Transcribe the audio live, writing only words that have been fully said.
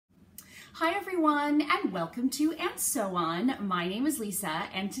Hi everyone, and welcome to And So On. My name is Lisa,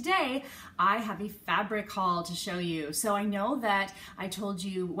 and today I have a fabric haul to show you. So I know that I told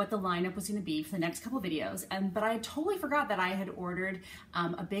you what the lineup was going to be for the next couple videos, but I totally forgot that I had ordered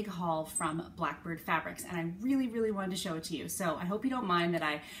a big haul from Blackbird Fabrics, and I really wanted to show it to you. So I hope you don't mind that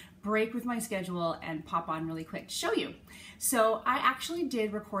I break with my schedule and pop on really quick to show you. So I actually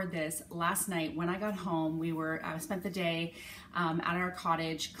did record this last night when I got home. We spent the day at our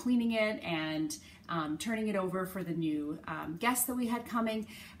cottage cleaning it and turning it over for the new guests that we had coming.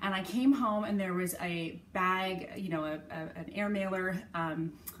 And I came home and there was a bag, an air mailer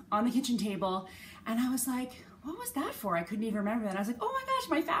on the kitchen table. And I was like, what was that for? I couldn't even remember that. I was like, oh my gosh,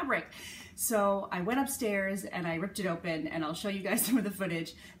 my fabric. So I went upstairs and I ripped it open, and I'll show you guys some of the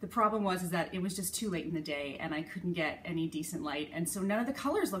footage. The problem was that it was just too late in the day and I couldn't get any decent light. And so none of the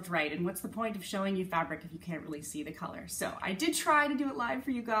colors looked right. And what's the point of showing you fabric if you can't really see the color? So I did try to do it live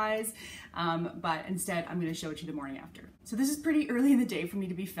for you guys, but instead I'm gonna show it to you the morning after. So this is pretty early in the day for me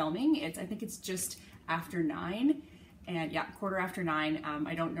to be filming. I think it's just after 9. And yeah, 9:15.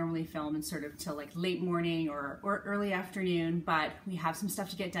 I don't normally film in sort of till like late morning or early afternoon, but we have some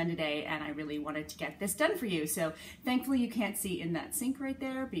stuff to get done today and I really wanted to get this done for you. So thankfully you can't see in that sink right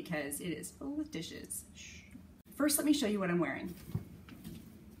there because it is full of dishes. First, let me show you what I'm wearing.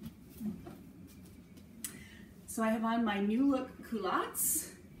 So I have on my new look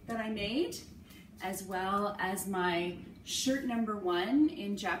culottes that I made, as well as my shirt number 1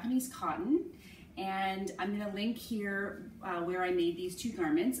 in Japanese cotton. And I'm going to link here where I made these 2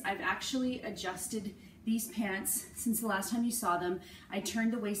 garments. I've actually adjusted these pants since the last time you saw them. I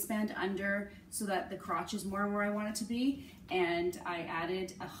turned the waistband under so that the crotch is more where I want it to be, and I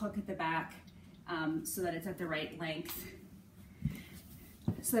added a hook at the back so that it's at the right length,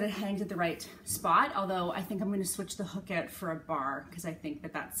 so that it hangs at the right spot, although I think I'm going to switch the hook out for a bar because I think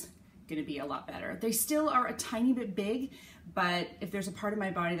that that's going to be a lot better. They still are a tiny bit big, but if there's a part of my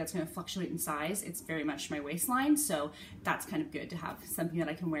body that's going to fluctuate in size, it's very much my waistline, so that's kind of good to have something that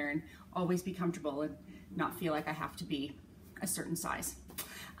I can wear and always be comfortable and not feel like I have to be a certain size.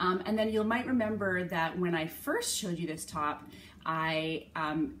 And then you might remember that when I first showed you this top, I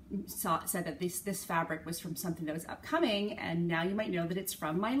said that this fabric was from something that was upcoming, and now you might know that it's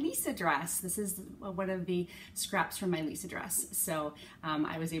from my Lisa dress. This is one of the scraps from my Lisa dress. So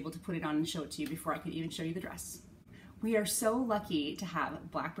I was able to put it on and show it to you before I could even show you the dress. We are so lucky to have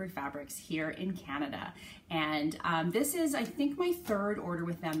Blackbird Fabrics here in Canada. And this is, I think, my 3rd order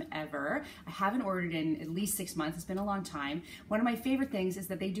with them ever. I haven't ordered in at least 6 months. It's been a long time. One of my favorite things is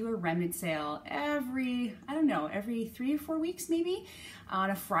that they do a remnant sale every 3 or 4 weeks maybe,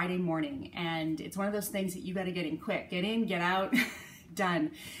 on a Friday morning. And it's one of those things that you gotta get in quick. Get in, get out, done.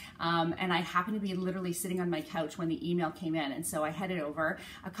 And I happened to be literally sitting on my couch when the email came in, and so I headed over.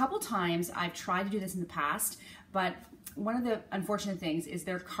 A couple times I've tried to do this in the past, but one of the unfortunate things is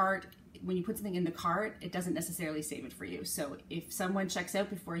their cart, when you put something in the cart, it doesn't necessarily save it for you. So if someone checks out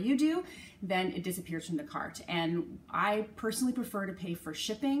before you do, then it disappears from the cart. And I personally prefer to pay for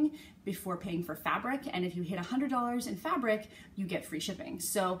shipping before paying for fabric. And if you hit $100 in fabric, you get free shipping.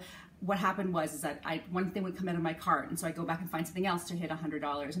 So what happened was that one thing would come out of my cart, and so I go back and find something else to hit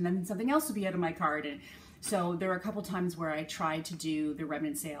 $100, and then something else would be out of my cart. And so there were a couple times where I tried to do the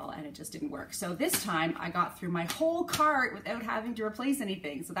remnant sale and it just didn't work. So this time I got through my whole cart without having to replace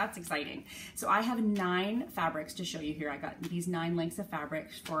anything. So that's exciting. So I have 9 fabrics to show you here. I got these 9 lengths of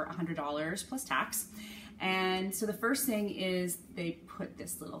fabric for $100 plus tax. And so the first thing is they put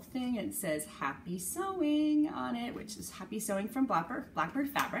this little thing and it says Happy Sewing on it, which is Happy Sewing from Blackbird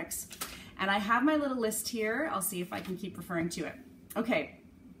Fabrics. And I have my little list here. I'll see if I can keep referring to it. Okay,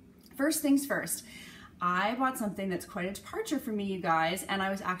 first things first. I bought something that's quite a departure for me, you guys, and I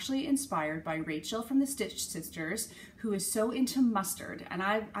was actually inspired by Rachel from the Stitch Sisters, who is so into mustard. And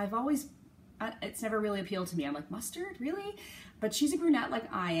I've always, it's never really appealed to me. I'm like, mustard, really? But she's a brunette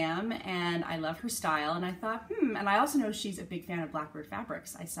like I am, and I love her style, and I thought, and I also know she's a big fan of Blackbird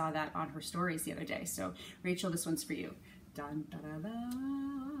Fabrics. I saw that on her stories the other day. So Rachel, this one's for you. Dun, da, da, da.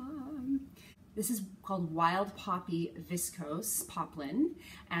 This is called Wild Poppy Viscose Poplin,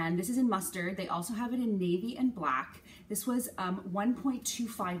 and this is in mustard. They also have it in navy and black. This was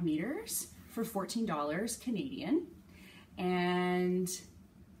 1.25 meters for $14 Canadian. And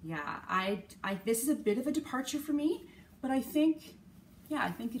yeah, this is a bit of a departure for me, but I think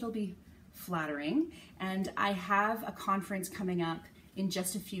it'll be flattering. And I have a conference coming up in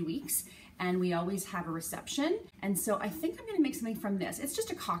just a few weeks, and we always have a reception. And so I think I'm gonna make something from this. It's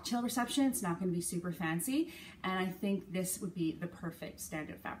just a cocktail reception. It's not gonna be super fancy. And I think this would be the perfect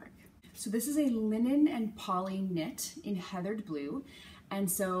standout fabric. So this is a linen and poly knit in heathered blue. And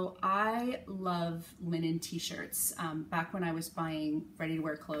so I love linen t-shirts. Back when I was buying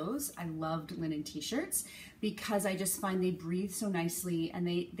ready-to-wear clothes, I loved linen t-shirts because I just find they breathe so nicely, and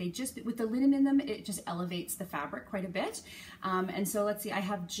they just, with the linen in them, it just elevates the fabric quite a bit. And so let's see, I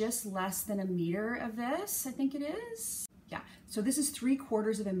have just less than a meter of this, I think it is. Yeah, so this is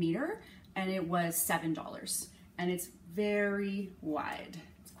 3/4 of a meter, and it was $7, and it's very wide.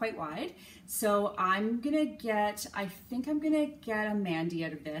 Quite wide. So I'm gonna get, I think I'm gonna get a Mandy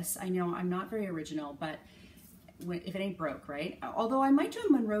out of this. I know I'm not very original, but if it ain't broke, right? Although I might do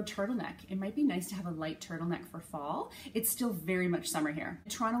a Monroe turtleneck. It might be nice to have a light turtleneck for fall. It's still very much summer here.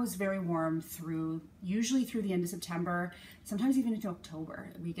 Toronto is very warm usually through the end of September, sometimes even into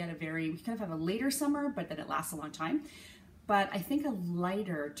October. We kind of have a later summer, but then it lasts a long time. But I think a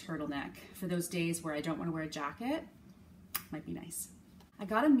lighter turtleneck for those days where I don't want to wear a jacket might be nice. I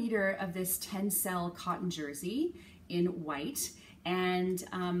got a meter of this 10-cell cotton jersey in white, and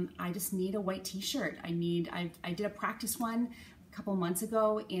I just need a white t-shirt. I did a practice one a couple months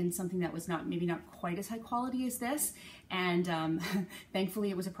ago in something that was maybe not quite as high quality as this, and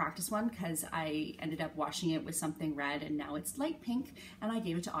thankfully it was a practice one because I ended up washing it with something red, and now it's light pink, and I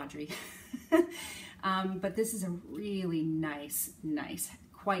gave it to Audrey. But this is a really nice,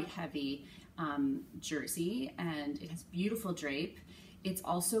 quite heavy jersey, and it has beautiful drape. It's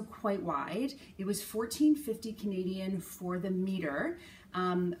also quite wide. It was $14.50 Canadian for the meter,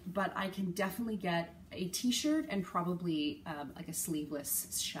 but I can definitely get a t-shirt and probably like a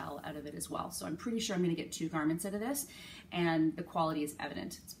sleeveless shell out of it as well. So I'm pretty sure I'm gonna get 2 garments out of this, and the quality is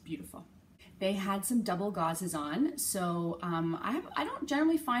evident. It's beautiful. They had some double gauzes on, so I don't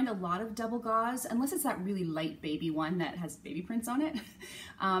generally find a lot of double gauze, unless it's that really light baby one that has baby prints on it.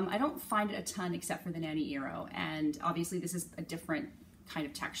 I don't find it a ton except for the Nanny Eero, and obviously this is a different kind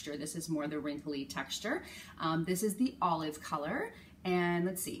of texture. This is more the wrinkly texture. This is the olive color, and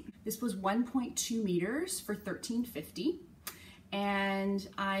let's see, this was 1.2 meters for $13.50, and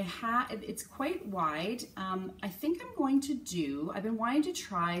it's quite wide. I think I've been wanting to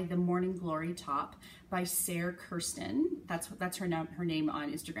try the Morning Glory top by Kirsten. That's her name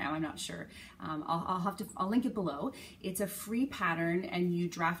on Instagram. I'm not sure. I'll link it below. It's a free pattern, and you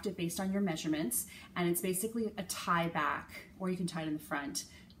draft it based on your measurements, and it's basically a tie back, or you can tie it in the front,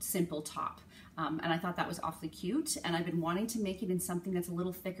 simple top. And I thought that was awfully cute, and I've been wanting to make it in something that's a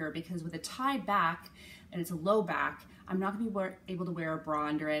little thicker, because with a tie back and it's a low back, I'm not gonna be able to wear a bra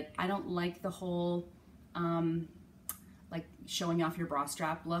under it. I don't like the whole like showing off your bra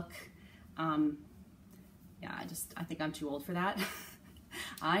strap look. Yeah, I think I'm too old for that.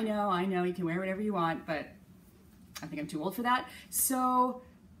 I know, you can wear whatever you want, but I think I'm too old for that. So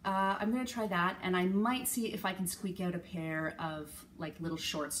I'm gonna try that, and I might see if I can squeak out a pair of like little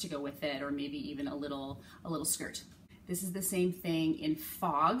shorts to go with it, or maybe even a little skirt. This is the same thing in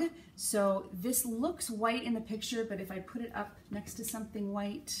fog. So this looks white in the picture, but if I put it up next to something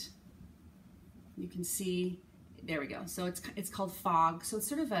white, you can see, there we go. So it's called fog. So it's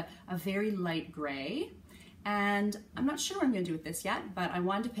sort of a very light gray. And I'm not sure what I'm gonna do with this yet, but I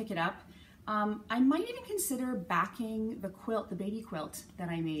wanted to pick it up. I might even consider backing the quilt, the baby quilt that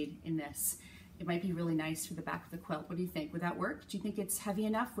I made in this. It might be really nice for the back of the quilt. What do you think? Would that work? Do you think it's heavy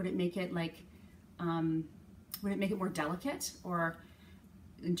enough? Would it make it like, would it make it more delicate, or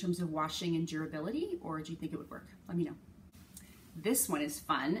in terms of washing and durability, or do you think it would work? Let me know. This one is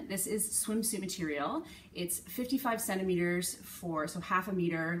fun. This is swimsuit material. It's 55 centimeters so half a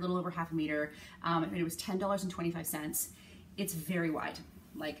meter, a little over half a meter. And it was $10.25. It's very wide.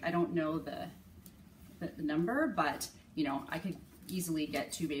 Like, I don't know the number, but you know, I could easily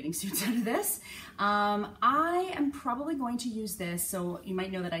get 2 bathing suits out of this. I am probably going to use this. So you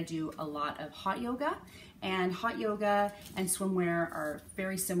might know that I do a lot of hot yoga, and hot yoga and swimwear are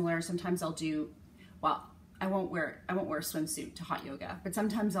very similar. Sometimes I'll do, well, I won't wear a swimsuit to hot yoga, but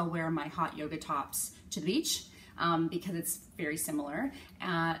sometimes I'll wear my hot yoga tops to the beach because it's very similar.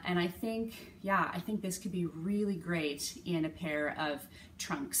 And I think this could be really great in a pair of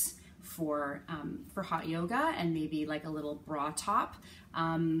trunks for hot yoga, and maybe like a little bra top.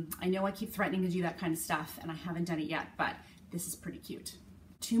 I know I keep threatening to do that kind of stuff, and I haven't done it yet, but this is pretty cute.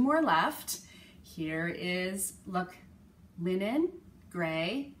 2 more left. Here is, look, linen,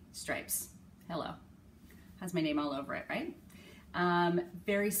 gray, stripes. Hello. Has my name all over it, right?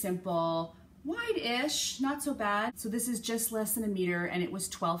 Very simple, wide-ish, not so bad. So this is just less than a meter, and it was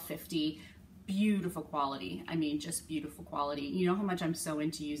 $12.50. Beautiful quality. I mean, just beautiful quality. You know how much I'm so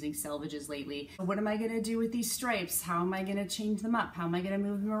into using selvages lately. What am I gonna do with these stripes? How am I gonna change them up? How am I gonna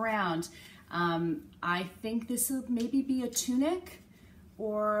move them around? I think this will maybe be a tunic,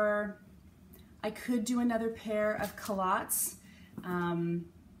 or I could do another pair of culottes.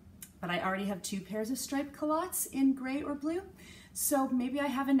 but I already have 2 pairs of striped culottes in gray or blue, so maybe I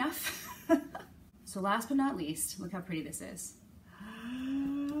have enough. So last but not least, look how pretty this is.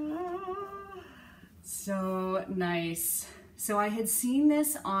 So nice. So I had seen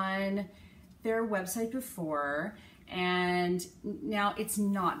this on their website before, and now it's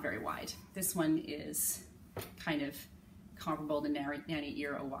not very wide. This one is kind of comparable to Nanny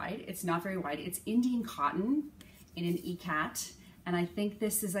Era wide. It's not very wide. It's Indian cotton in an ECAT, and I think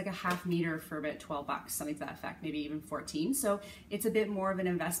this is like a ½ meter for about 12 bucks, something to that effect, maybe even 14. So it's a bit more of an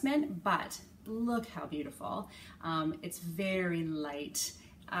investment, but look how beautiful. It's very light.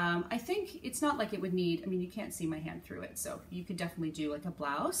 I think it's not like it would need, I mean, you can't see my hand through it, so you could definitely do like a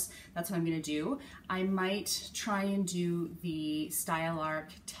blouse. That's what I'm gonna do. I might try and do the Style Arc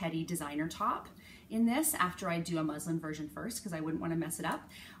Teddy designer top in this after I do a muslin version first, because I wouldn't want to mess it up.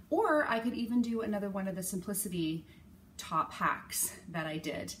 Or I could even do another one of the Simplicity top hacks that I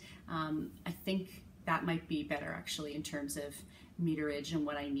did. I think that might be better actually in terms of meterage and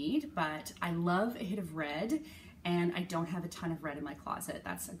what I need, but I love a hit of red, and I don't have a ton of red in my closet.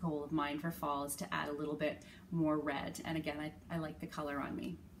 That's a goal of mine for fall, is to add a little bit more red. And again, I like the color on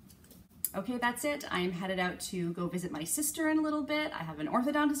me. Okay, that's it. I am headed out to go visit my sister in a little bit. I have an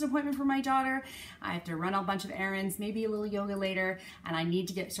orthodontist appointment for my daughter. I have to run a bunch of errands, maybe a little yoga later, and I need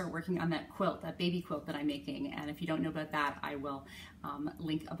to start working on that quilt, that baby quilt that I'm making. And if you don't know about that, I will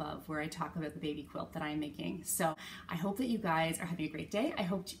link above where I talk about the baby quilt that I'm making. So I hope that you guys are having a great day. I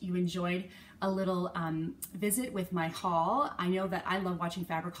hope you enjoyed a little visit with my haul. I know that I love watching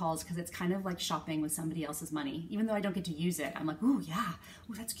fabric hauls because it's kind of like shopping with somebody else's money. Even though I don't get to use it, I'm like, ooh, yeah,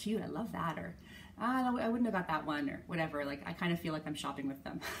 ooh, that's cute, I love that, or I wouldn't have got that one, or whatever. Like, I kind of feel like I'm shopping with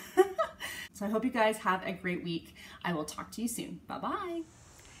them. So I hope you guys have a great week. I will talk to you soon. Bye-bye.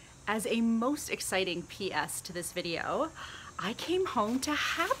 As a most exciting PS to this video, I came home to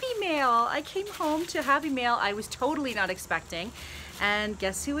Happy Mail. I was totally not expecting. And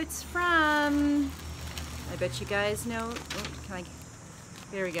guess who it's from? I bet you guys know. Oh,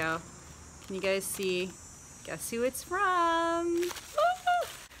 there we go. Can you guys see? Guess who it's from? Woo!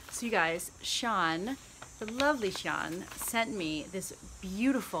 So you guys, Sean, the lovely Sean, sent me this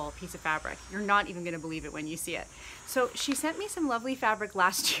beautiful piece of fabric. You're not even gonna believe it when you see it. So she sent me some lovely fabric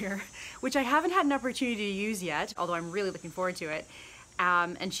last year, which I haven't had an opportunity to use yet, although I'm really looking forward to it.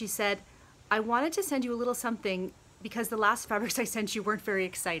 And she said, I wanted to send you a little something because the last fabrics I sent you weren't very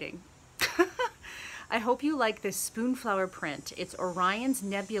exciting. I hope you like this spoonflower print. It's Orion's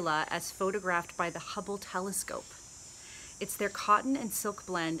Nebula as photographed by the Hubble telescope. It's their cotton and silk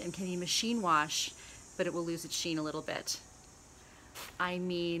blend and can be machine wash, but it will lose its sheen a little bit. I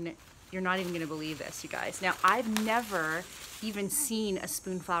mean, you're not even gonna believe this, you guys. Now, I've never even seen a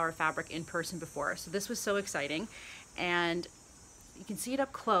spoonflower fabric in person before, so this was so exciting. And you can see it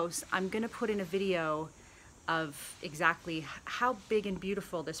up close. I'm gonna put in a video of exactly how big and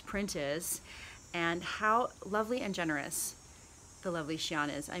beautiful this print is and how lovely and generous the lovely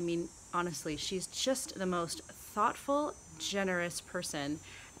Sian is. I mean, honestly, she's just the most thoughtful, generous person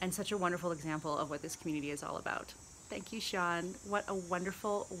and such a wonderful example of what this community is all about. Thank you, Sian. What a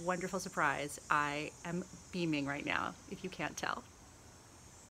wonderful, wonderful surprise. I am beaming right now, if you can't tell.